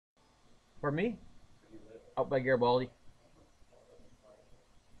For me? Out by Garibaldi.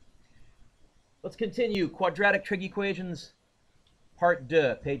 Let's continue. Quadratic trig equations, part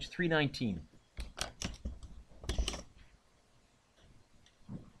 2, page 319.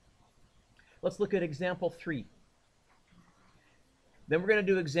 Let's look at example 3. Then we're going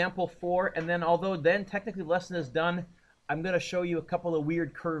to do example 4, and then although then technically the lesson is done, I'm going to show you a couple of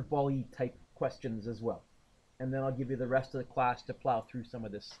weird curveball-y type questions as well. And then I'll give you the rest of the class to plow through some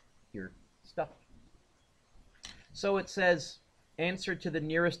of this here stuff. So it says, answer to the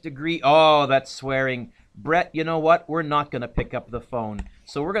nearest degree. Oh, that's swearing. Brett, you know what? We're not going to pick up the phone.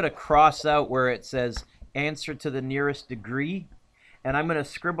 So we're going to cross out where it says answer to the nearest degree. And I'm going to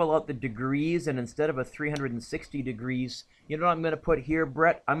scribble out the degrees, and instead of a 360 degrees, you know what I'm going to put here,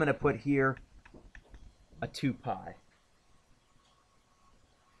 Brett? I'm going to put here a 2 pi.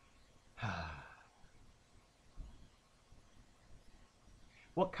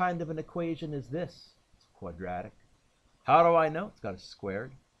 What kind of an equation is this? It's quadratic. How do I know? It's got a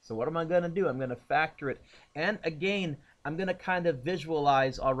squared. So what am I going to do? I'm going to factor it. And again, I'm going to kind of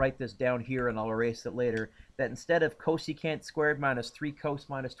visualize, I'll write this down here and I'll erase it later, that instead of cosecant squared minus 3 cos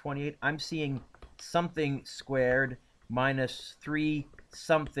minus 28, I'm seeing something squared minus 3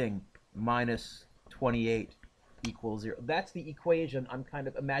 something minus 28 equals 0. That's the equation I'm kind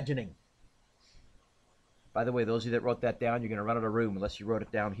of imagining. By the way, those of you that wrote that down, you're going to run out of room unless you wrote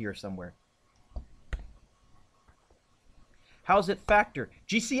it down here somewhere. How's it factor?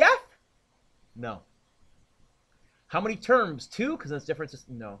 GCF? No. How many terms? 2? Because that's difference.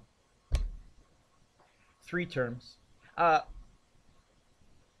 No. 3 terms.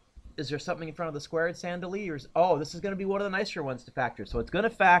 Is there something in front of the squared, Sandalee? Or oh, this is going to be one of the nicer ones to factor. So it's going to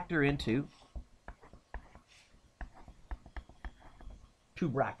factor into 2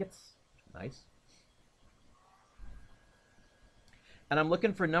 brackets. Nice. And I'm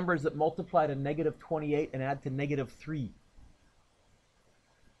looking for numbers that multiply to negative 28 and add to negative 3.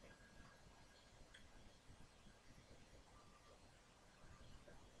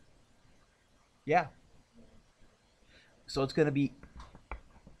 Yeah. So it's going to be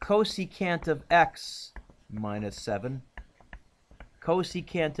cosecant of x minus 7,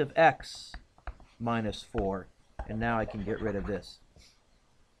 cosecant of x minus 4, and now I can get rid of this.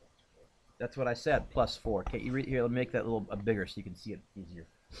 That's what I said, plus 4. Okay, you read here, let me make that a little bigger so you can see it easier.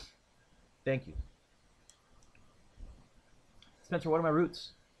 Thank you. Spencer, what are my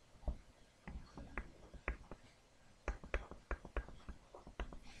roots?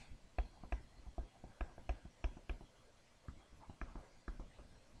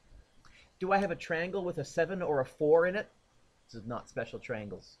 Do I have a triangle with a 7 or a 4 in it? This is not special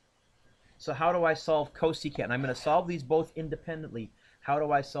triangles. So how do I solve cosecant? I'm going to solve these both independently. How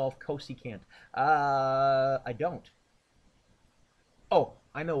do I solve cosecant? I don't. Oh,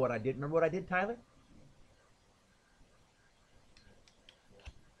 I know what I did. Remember what I did, Tyler?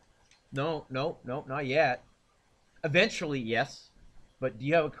 No, not yet. Eventually, yes. But do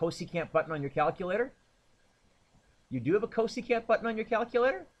you have a cosecant button on your calculator? You do have a cosecant button on your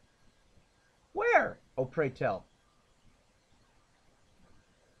calculator? Where? Oh, pray tell.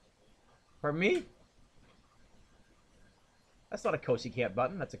 Pardon me? That's not a cosecant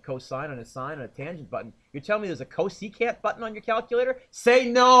button. That's a cosine and a sine and a tangent button. You're telling me there's a cosecant button on your calculator? Say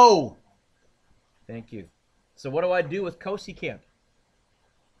no! Thank you. So what do I do with cosecant?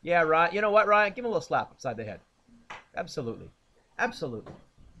 Yeah, Ryan. You know what, Ryan? Give him a little slap upside the head. Absolutely. Absolutely.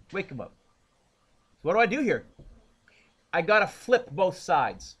 Wake him up. So what do I do here? I got to flip both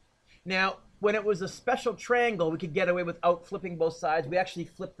sides. Now, when it was a special triangle, we could get away without flipping both sides. We actually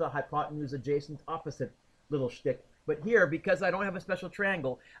flipped the hypotenuse adjacent opposite little shtick. But here, because I don't have a special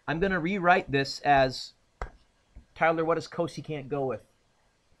triangle, I'm going to rewrite this as, Tyler, what does cosecant go with?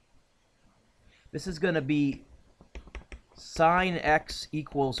 This is going to be sine x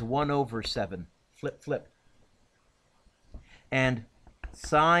equals 1 over 7. Flip, flip. And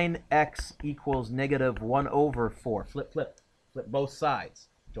sine x equals negative 1 over 4. Flip, flip. Flip both sides.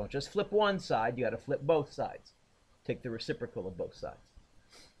 Don't just flip one side. You got to flip both sides. Take the reciprocal of both sides.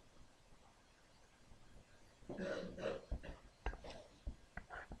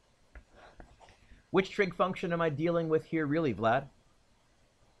 Which trig function am I dealing with here really, Vlad?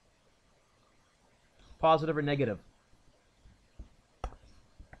 Positive or negative?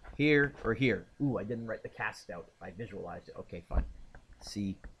 Here or here? Ooh, I didn't write the cast out. I visualized it. Okay, fine.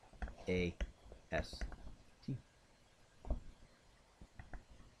 C-A-S-T.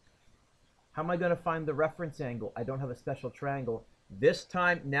 How am I going to find the reference angle? I don't have a special triangle. This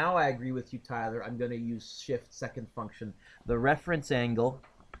time, now I agree with you, Tyler. I'm going to use shift second function. The reference angle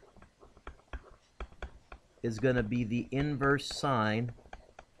is going to be the inverse sine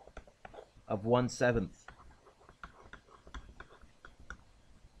of 1/7.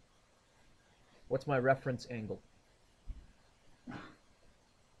 What's my reference angle?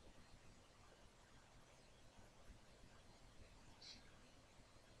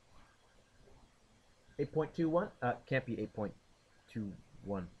 .821? Can't be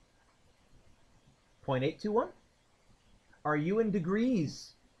 8.21. 0.821? Are you in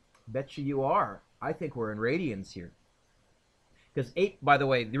degrees? Bet you are. I think we're in radians here. Because 8, by the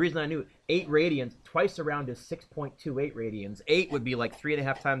way, the reason I knew 8 radians, twice around is 6.28 radians. 8 would be like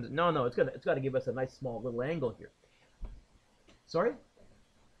 3.5 times. No, it's got to give us a nice small little angle here. Sorry?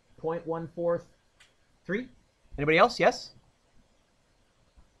 0.143? Anybody else? Yes?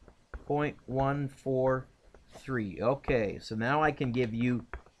 0.143. Okay, so now I can give you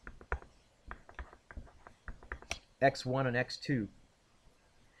x1 and x2.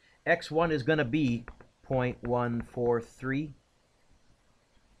 x1 is going to be 0.143.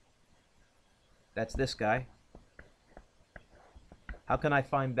 That's this guy. How can I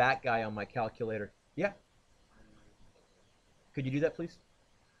find that guy on my calculator? Yeah. Could you do that, please?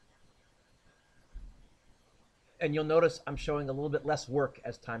 And you'll notice I'm showing a little bit less work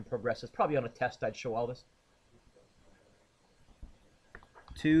as time progresses. Probably on a test I'd show all this.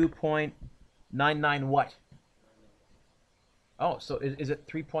 2.99 what? Oh, so is it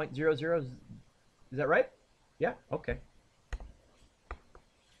 3.00? Is that right? Yeah, okay.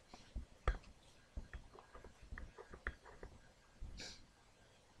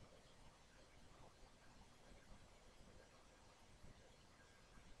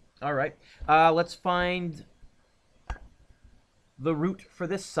 All right, let's find the root for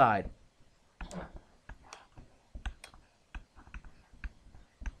this side.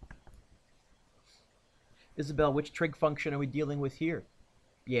 Isabel, which trig function are we dealing with here?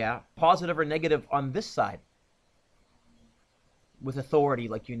 Yeah, positive or negative on this side? With authority,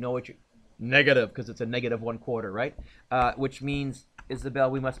 like you know what you're... Negative, because it's a -1/4, right? Which means, Isabel,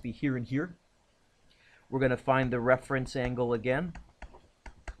 we must be here and here. We're going to find the reference angle again.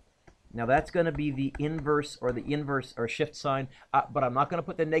 Now that's going to be the inverse or shift sign, but I'm not going to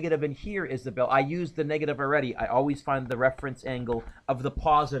put the negative in here, Isabel. I used the negative already. I always find the reference angle of the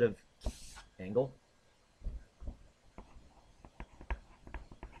positive angle.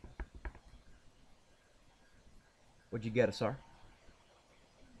 What'd you get, Asar?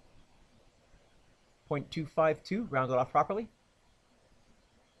 0.252, rounded off properly.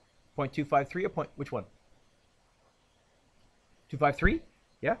 0.253 or which one? 253?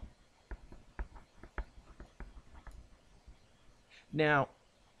 Yeah. Now,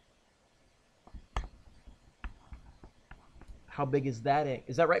 how big is that angle?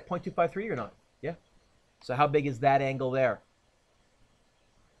 Is that right, 0.253 or not? Yeah. So how big is that angle there?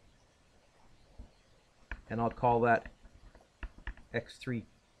 And I'll call that x3.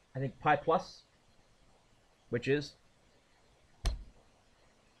 I think pi plus, which is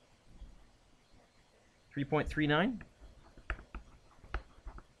 3.39.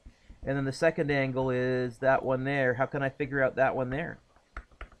 And then the second angle is that one there. How can I figure out that one there?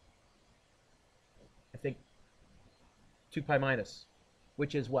 I think 2 pi minus,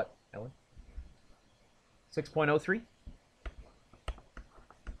 which is what, Ellen? 6.03?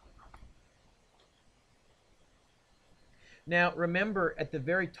 Now, remember, at the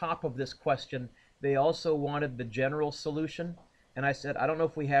very top of this question, they also wanted the general solution. And I said, I don't know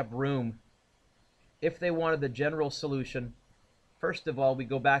if we have room. If they wanted the general solution, first of all, we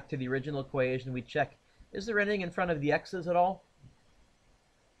go back to the original equation. We check, is there anything in front of the x's at all?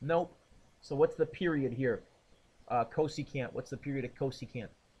 Nope. So what's the period here? Cosecant. What's the period of cosecant?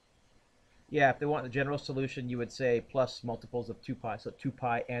 Yeah, if they want the general solution, you would say plus multiples of 2 pi. So 2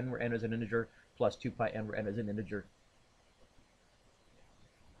 pi n, where n is an integer, plus 2 pi n, where n is an integer.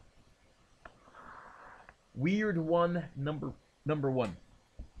 Weird one, number one.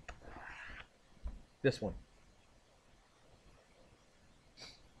 This one.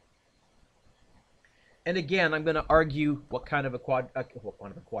 And again, I'm going to argue what kind of a quadratic.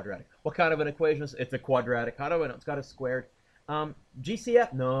 What kind of an equation is it? It's a quadratic. How do I know? It's got a squared.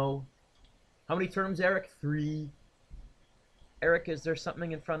 GCF? No. How many terms, Eric? 3. Eric, is there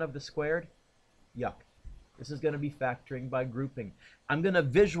something in front of the squared? Yuck. This is going to be factoring by grouping. I'm going to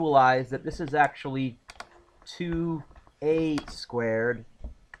visualize that this is actually 2a squared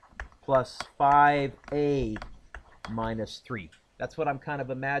plus 5a minus 3. That's what I'm kind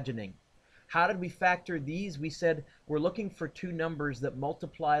of imagining. How did we factor these? We said we're looking for two numbers that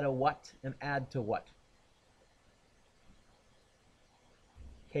multiply to what and add to what?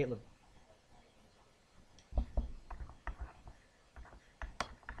 Caitlin.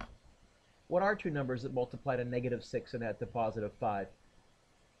 What are two numbers that multiply to -6 and add to +5?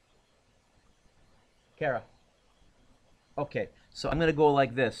 Kara. Okay, so I'm going to go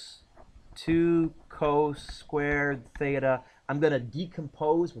like this. 2 cos squared theta. I'm going to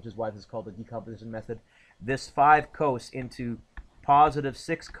decompose, which is why this is called the decomposition method, this 5 cos into positive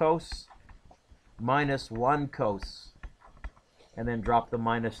 6 cos minus 1 cos, and then drop the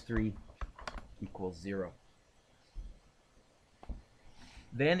minus 3 equals 0.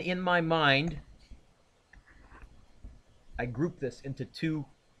 Then in my mind, I group this into 2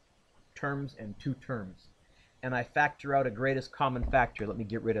 terms and 2 terms. And I factor out a greatest common factor. Let me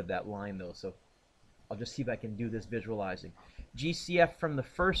get rid of that line, though, so I'll just see if I can do this visualizing. GCF from the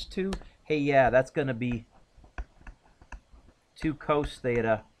first 2, hey, yeah, that's going to be 2 cos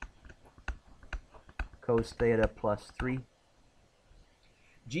theta plus 3.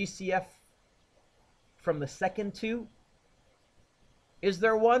 GCF from the second 2, is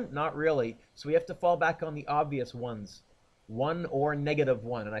there one? Not really. So we have to fall back on the obvious ones. 1 or negative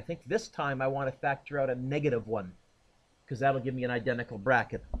 1. And I think this time I want to factor out a negative 1, because that'll give me an identical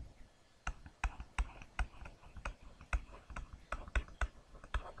bracket.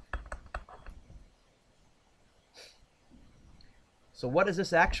 So what does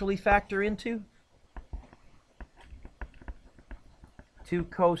this actually factor into? 2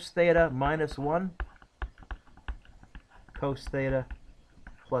 cos theta minus 1 cos theta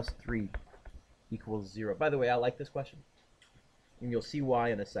plus 3 equals 0. By the way, I like this question, and you'll see why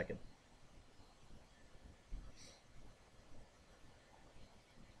in a second.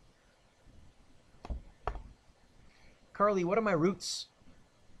 Carly, what are my roots?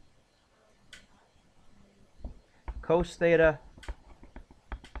 Cos theta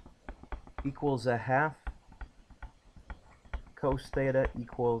equals a half. Cos theta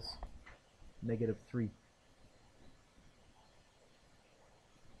equals negative 3.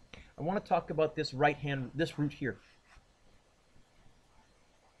 I want to talk about this this root here.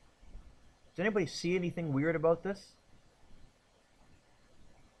 Does anybody see anything weird about this?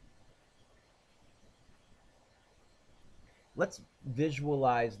 Let's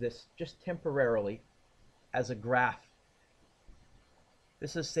visualize this just temporarily as a graph.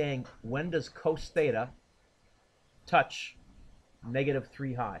 This is saying, when does cos theta touch negative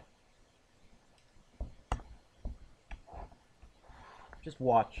 3 high? Just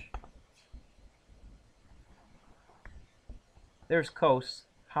watch. There's cos.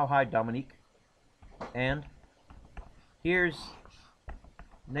 How high, Dominique? And here's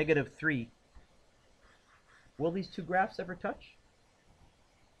negative 3. Will these 2 graphs ever touch?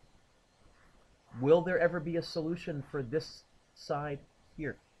 Will there ever be a solution for this side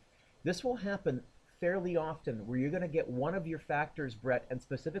here? This will happen fairly often, where you're going to get one of your factors, Brett, and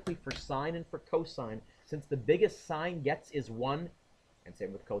specifically for sine and for cosine, since the biggest sine gets is 1, and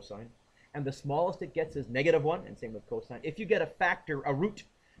same with cosine, and the smallest it gets is negative 1, and same with cosine. If you get a factor, a root,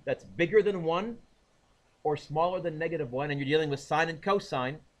 that's bigger than 1 or smaller than negative 1, and you're dealing with sine and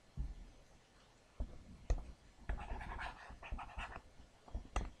cosine,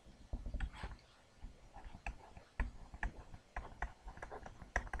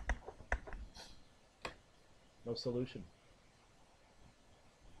 no solution.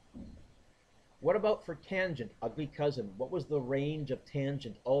 What about for tangent, ugly cousin? What was the range of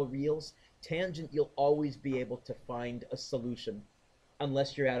tangent? All reals? Tangent, you'll always be able to find a solution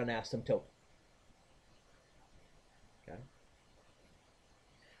unless you're at an asymptote. Okay.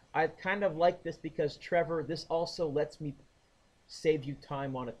 I kind of like this because, Trevor, this also lets me save you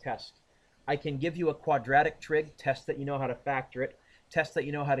time on a test. I can give you a quadratic trig, test that you know how to factor it, test that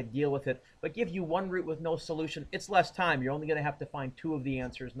you know how to deal with it, but give you one root with no solution. It's less time. You're only going to have to find 2 of the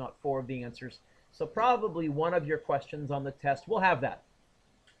answers, not 4 of the answers. So probably one of your questions on the test will have that.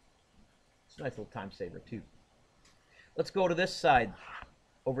 It's a nice little time saver too. Let's go to this side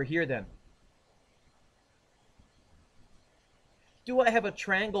over here then. Do I have a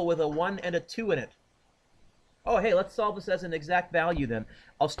triangle with a 1 and a 2 in it? Oh, hey, let's solve this as an exact value then.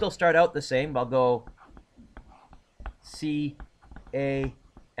 I'll still start out the same. I'll go C, A,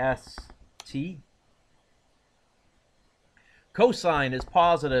 S, T. Cosine is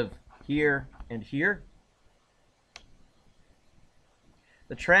positive here and here.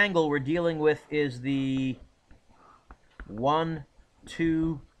 The triangle we're dealing with is the 1,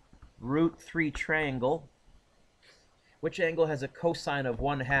 2, root 3 triangle. Which angle has a cosine of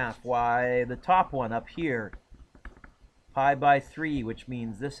 1/2? Why, the top one up here, pi by 3, which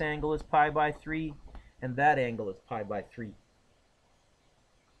means this angle is pi by 3, and that angle is pi by 3.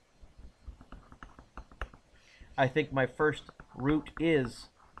 I think my first root is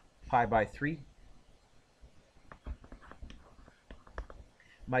pi by 3.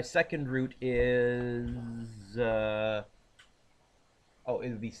 My second root is, oh Oh, it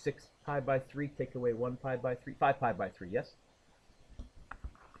would be 6 pi by 3, take away 1 pi by 3, 5 pi by 3, yes?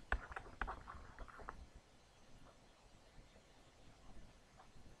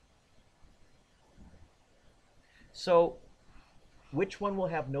 So, which one will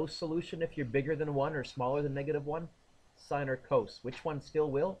have no solution if you're bigger than 1 or smaller than -1? Sine or cos. Which one still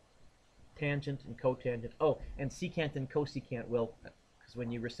will? Tangent and cotangent. Oh, and secant and cosecant will, because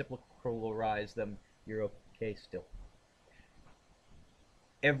when you reciprocalize them, you're okay still.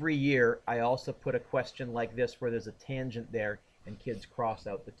 Every year, I also put a question like this where there's a tangent there, and kids cross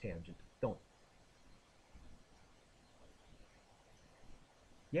out the tangent. Don't.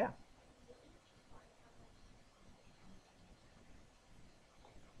 Yeah.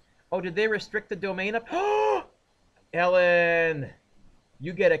 Oh, did they restrict the domain up? Ellen,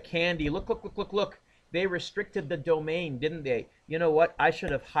 you get a candy. Look, look, look, look, look. They restricted the domain, didn't they? You know what? I should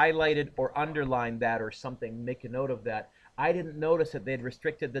have highlighted or underlined that or something. Make a note of that. I didn't notice that they'd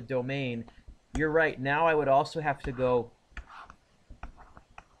restricted the domain. You're right. Now I would also have to go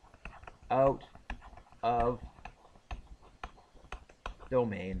out of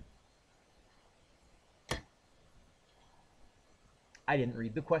domain. I didn't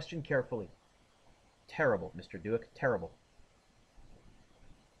read the question carefully. Terrible, Mr. Dueck. Terrible.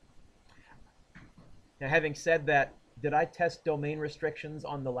 Now, having said that, did I test domain restrictions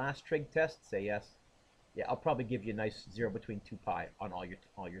on the last trig test? Say yes. Yeah, I'll probably give you a nice 0 between 2 pi on all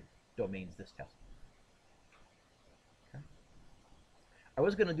your domains this test. Okay. I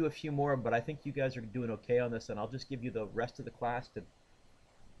was going to do a few more, but I think you guys are doing okay on this, and I'll just give you the rest of the class to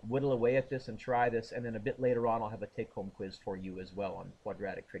whittle away at this and try this, and then a bit later on I'll have a take-home quiz for you as well on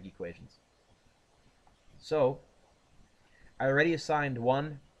quadratic trig equations. So, I already assigned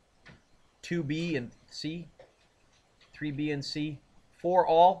 1, 2b and c, 3b and c, 4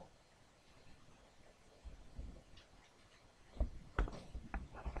 all.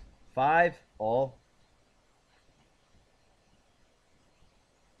 Five all.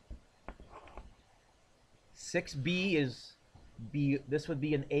 Six B is B. This would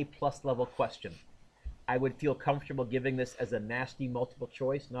be an A+ level question. I would feel comfortable giving this as a nasty multiple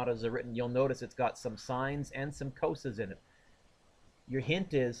choice, not as a written. You'll notice it's got some sines and some coses in it. Your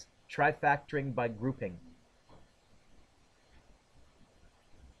hint is try factoring by grouping.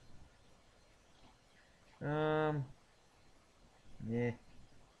 Nah.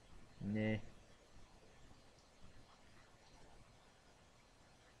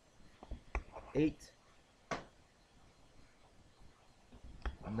 8,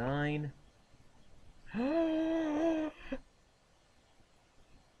 9.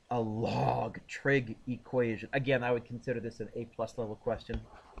 A log trig equation. Again, I would consider this an A+ level question.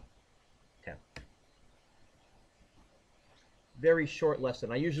 10. Very short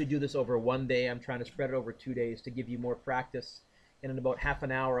lesson. I usually do this over one day. I'm trying to spread it over 2 days to give you more practice. And in about half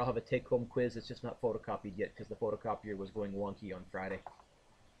an hour, I'll have a take-home quiz. It's just not photocopied yet because the photocopier was going wonky on Friday.